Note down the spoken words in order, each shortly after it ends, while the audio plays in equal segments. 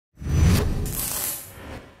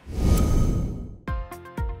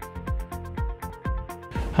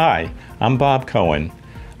Hi, I'm Bob Cohen.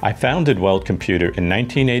 I founded WeldComputer in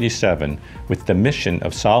 1987 with the mission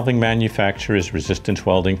of solving manufacturers' resistance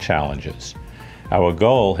welding challenges. Our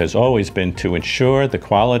goal has always been to ensure the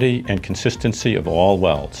quality and consistency of all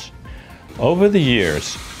welds. Over the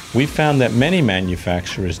years, we've found that many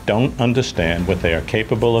manufacturers don't understand what they are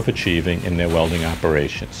capable of achieving in their welding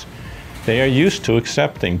operations. They are used to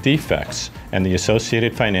accepting defects and the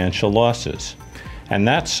associated financial losses. And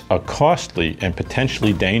that's a costly and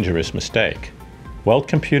potentially dangerous mistake.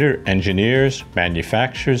 WeldComputer engineers,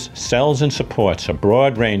 manufactures, sells, and supports a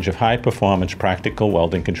broad range of high-performance practical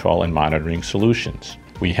welding control and monitoring solutions.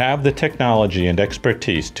 We have the technology and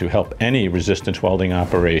expertise to help any resistance welding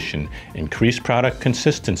operation increase product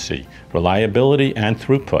consistency, reliability, and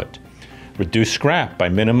throughput, reduce scrap by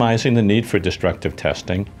minimizing the need for destructive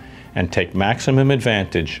testing, and take maximum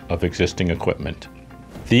advantage of existing equipment.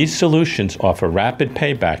 These solutions offer rapid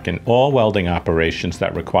payback in all welding operations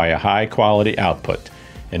that require high-quality output,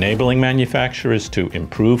 enabling manufacturers to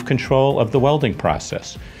improve control of the welding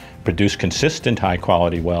process, produce consistent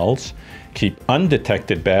high-quality welds, keep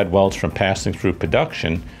undetected bad welds from passing through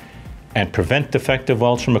production, and prevent defective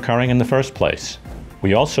welds from occurring in the first place.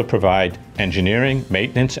 We also provide engineering,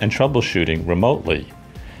 maintenance, and troubleshooting remotely.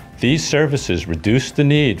 These services reduce the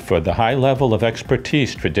need for the high level of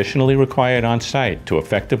expertise traditionally required on site to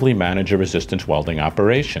effectively manage a resistance welding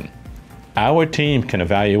operation. Our team can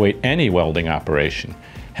evaluate any welding operation,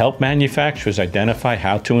 help manufacturers identify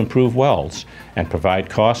how to improve welds, and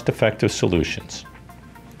provide cost-effective solutions.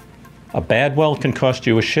 A bad weld can cost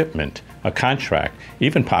you a shipment, a contract,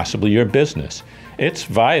 even possibly your business. It's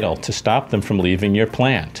vital to stop them from leaving your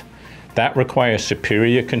plant. That requires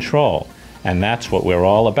superior control, and that's what we're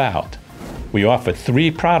all about. We offer 3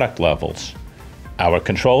 product levels. Our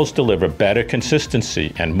controls deliver better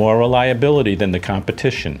consistency and more reliability than the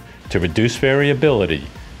competition to reduce variability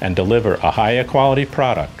and deliver a higher quality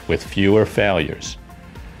product with fewer failures.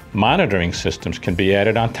 Monitoring systems can be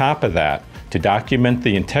added on top of that to document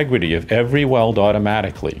the integrity of every weld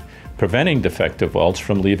automatically, preventing defective welds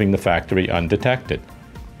from leaving the factory undetected.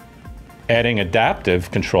 Adding adaptive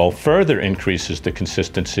control further increases the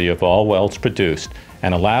consistency of all welds produced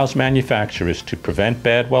and allows manufacturers to prevent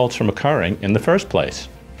bad welds from occurring in the first place.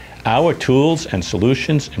 Our tools and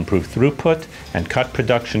solutions improve throughput and cut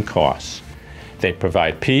production costs. They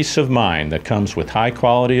provide peace of mind that comes with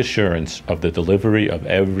high-quality assurance of the delivery of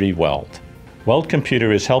every weld.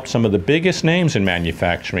 WeldComputer has helped some of the biggest names in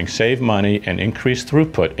manufacturing save money and increase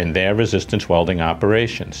throughput in their resistance welding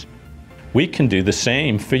operations. We can do the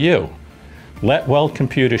same for you. Let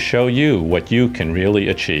WeldComputer show you what you can really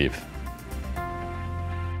achieve.